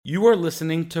You are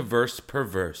listening to Verse per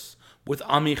Verse with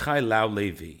Amichai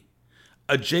Lau-Levi,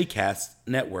 a JCast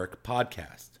Network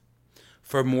podcast.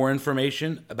 For more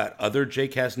information about other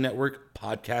JCast Network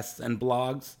podcasts and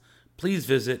blogs, please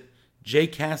visit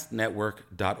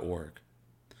jcastnetwork.org.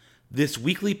 This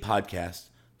weekly podcast,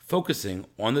 focusing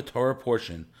on the Torah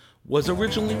portion, was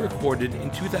originally recorded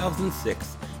in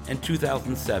 2006 and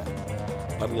 2007,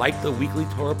 but like the weekly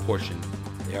Torah portion,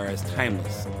 they are as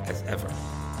timeless as ever.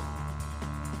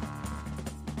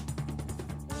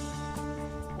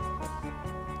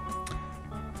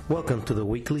 Welcome to the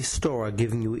weekly Storah,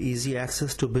 giving you easy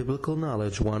access to biblical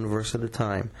knowledge, one verse at a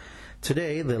time.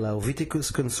 Today, the Leviticus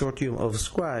Consortium of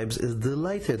Scribes is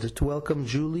delighted to welcome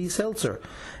Julie Seltzer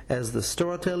as the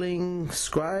storytelling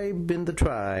scribe in the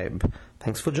tribe.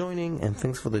 Thanks for joining, and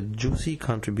thanks for the juicy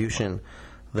contribution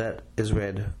that is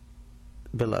read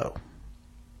below.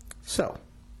 So,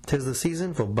 'tis the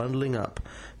season for bundling up,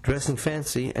 dressing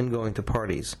fancy, and going to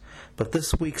parties. But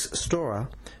this week's Storah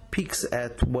peeks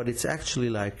at what it's actually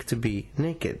like to be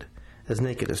naked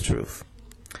as truth.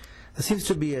 There seems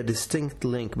to be a distinct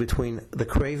link between the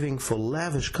craving for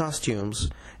lavish costumes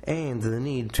and the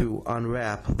need to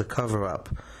unwrap the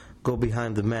cover-up, go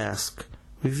behind the mask,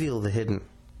 reveal the hidden.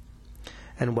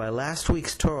 And while last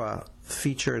week's Torah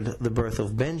featured the birth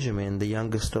of Benjamin, the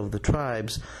youngest of the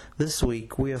tribes, this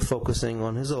week we are focusing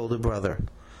on his older brother,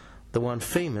 the one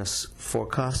famous for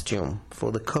costume,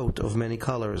 for the coat of many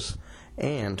colors,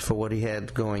 and for what he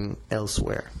had going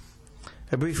elsewhere.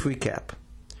 A brief recap.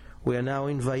 We are now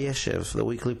in Vayeshev, the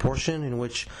weekly portion in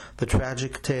which the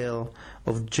tragic tale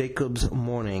of Jacob's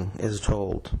mourning is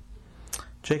told.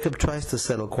 Jacob tries to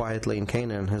settle quietly in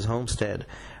Canaan, his homestead,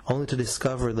 only to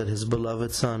discover that his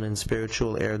beloved son and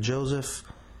spiritual heir Joseph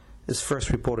is first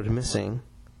reported missing,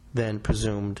 then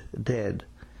presumed dead.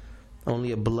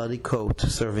 Only a bloody coat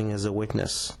serving as a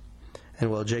witness.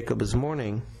 And while Jacob is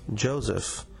mourning,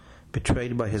 Joseph,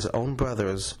 betrayed by his own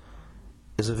brothers,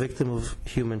 is a victim of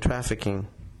human trafficking,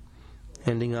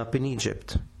 ending up in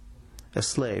Egypt, a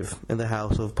slave in the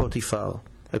house of Potiphar,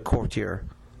 a courtier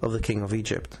of the king of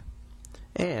Egypt.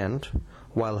 And,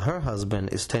 while her husband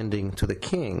is tending to the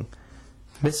king,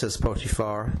 Mrs.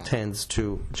 Potiphar tends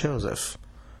to Joseph,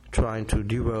 trying to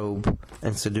derobe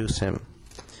and seduce him.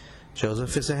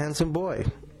 Joseph is a handsome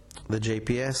boy. The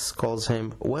JPS calls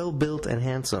him well-built and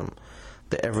handsome.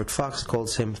 The Everett Fox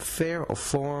calls him fair of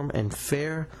form and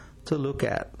fair to look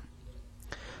at.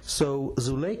 So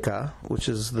Zuleika, which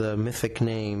is the mythic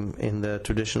name in the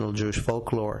traditional Jewish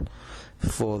folklore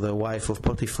for the wife of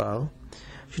Potiphar,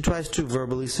 she tries to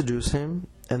verbally seduce him,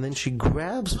 and then she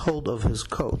grabs hold of his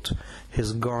coat,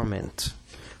 his garment,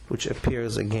 which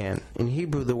appears again. In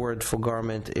Hebrew, the word for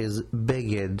garment is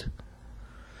beged.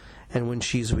 And when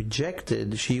she's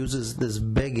rejected, she uses this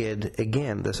beged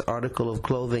again, this article of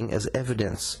clothing, as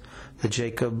evidence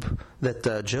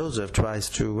that Joseph tries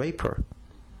to rape her.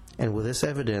 And with this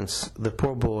evidence, the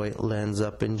poor boy lands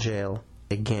up in jail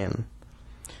again.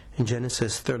 In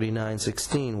Genesis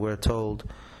 39:16, we're told,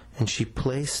 "And she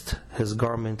placed his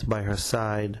garment by her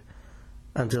side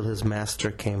until his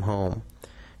master came home."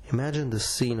 Imagine the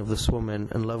scene of this woman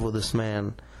in love with this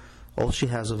man. All she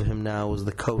has of him now is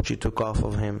the coat she took off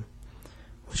of him,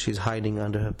 which she's hiding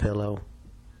under her pillow.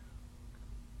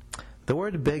 The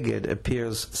word beged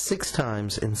appears 6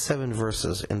 times in 7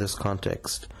 verses in this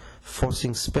context,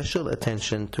 forcing special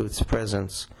attention to its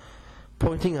presence,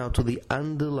 pointing out to the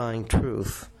underlying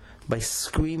truth by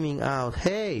screaming out,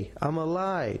 "Hey, I'm a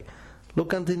lie!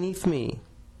 Look underneath me!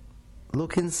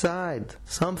 Look inside!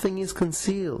 Something is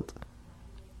concealed!"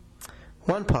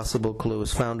 One possible clue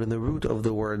is found in the root of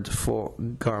the word for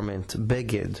garment,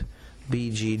 beged,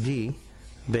 BGD,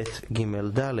 Bet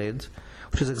Gimel Daled,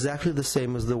 which is exactly the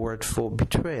same as the word for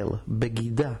betrayal,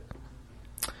 begida.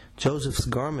 Joseph's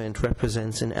garment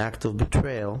represents an act of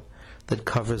betrayal that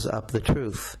covers up the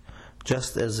truth,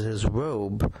 just as his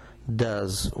robe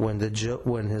does when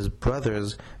his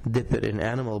brothers dip it in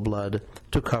animal blood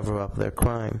to cover up their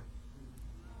crime.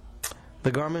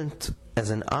 The garment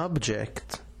as an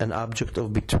object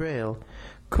of betrayal,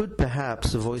 could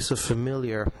perhaps voice a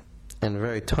familiar and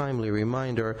very timely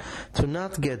reminder to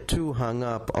not get too hung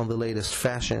up on the latest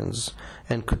fashions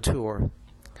and couture.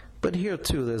 But here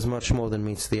too there's much more than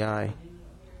meets the eye.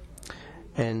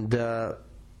 And the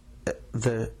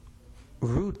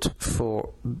root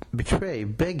for betray,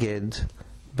 beged,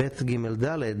 Bet Gimel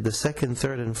Daled, the second,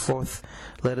 third, and fourth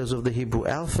letters of the Hebrew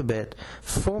alphabet,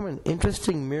 form an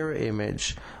interesting mirror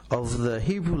image of the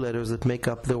Hebrew letters that make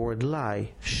up the word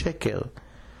lie, shekel,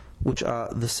 which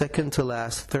are the second to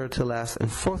last, third to last,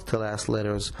 and fourth to last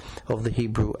letters of the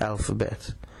Hebrew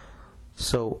alphabet.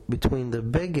 So between the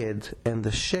beged and the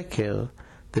sheker,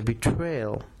 the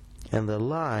betrayal and the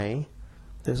lie,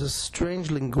 there's a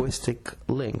strange linguistic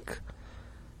link,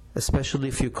 especially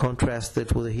if you contrast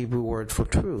it with the Hebrew word for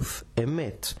truth,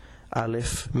 emet,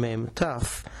 aleph, mem,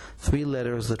 taf, 3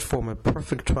 letters that form a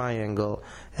perfect triangle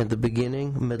at the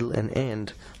beginning, middle, and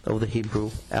end of the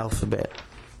Hebrew alphabet.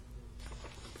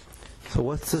 So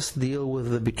what's this deal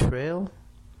with the betrayal?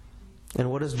 And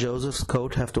what does Joseph's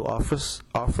coat have to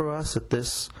offer us at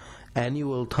this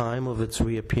annual time of its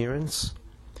reappearance?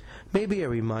 Maybe a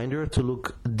reminder to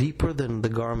look deeper than the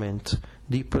garment,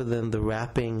 deeper than the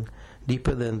wrapping,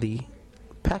 deeper than the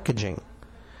packaging.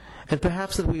 And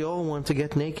perhaps that we all want to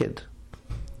get naked,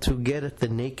 to get at the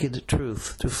naked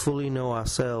truth, to fully know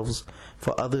ourselves,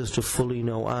 for others to fully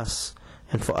know us,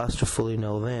 and for us to fully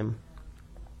know them.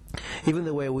 Even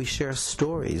the way we share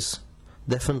stories,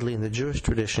 definitely in the Jewish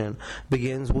tradition,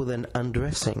 begins with an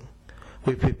undressing.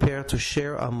 We prepare to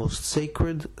share our most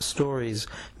sacred stories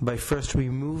by first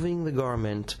removing the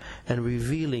garment and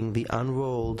revealing the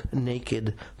unrolled,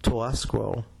 naked Torah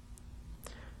scroll.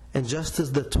 And just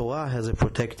as the Torah has a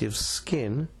protective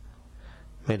skin,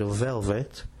 made of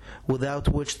velvet, without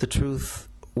which the truth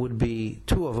would be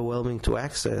too overwhelming to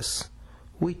access,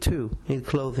 we too need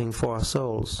clothing for our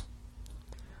souls.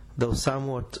 Though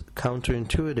somewhat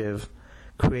counterintuitive,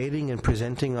 creating and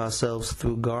presenting ourselves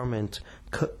through garment,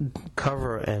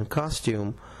 cover, and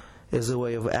costume is a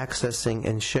way of accessing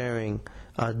and sharing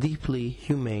our deeply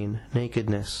humane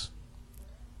nakedness.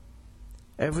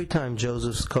 Every time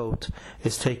Joseph's coat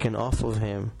is taken off of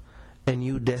him, a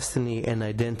new destiny and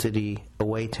identity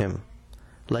await him.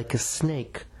 Like a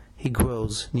snake, he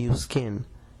grows new skin,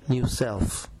 new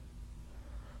self.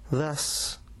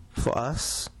 Thus, for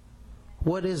us,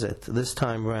 what is it this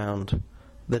time round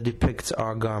that depicts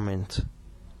our garment?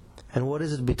 And what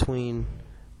is it between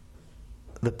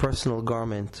the personal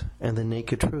garment and the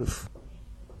naked truth?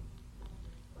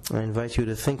 I invite you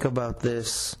to think about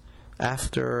this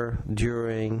after,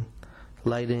 during,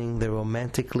 lighting the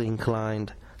romantically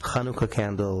inclined Hanukkah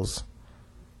candles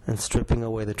and stripping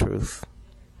away the truth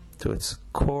to its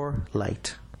core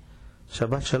light.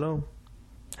 Shabbat Shalom.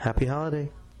 Happy holiday.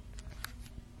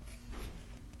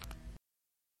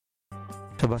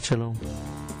 Shabbat Shalom.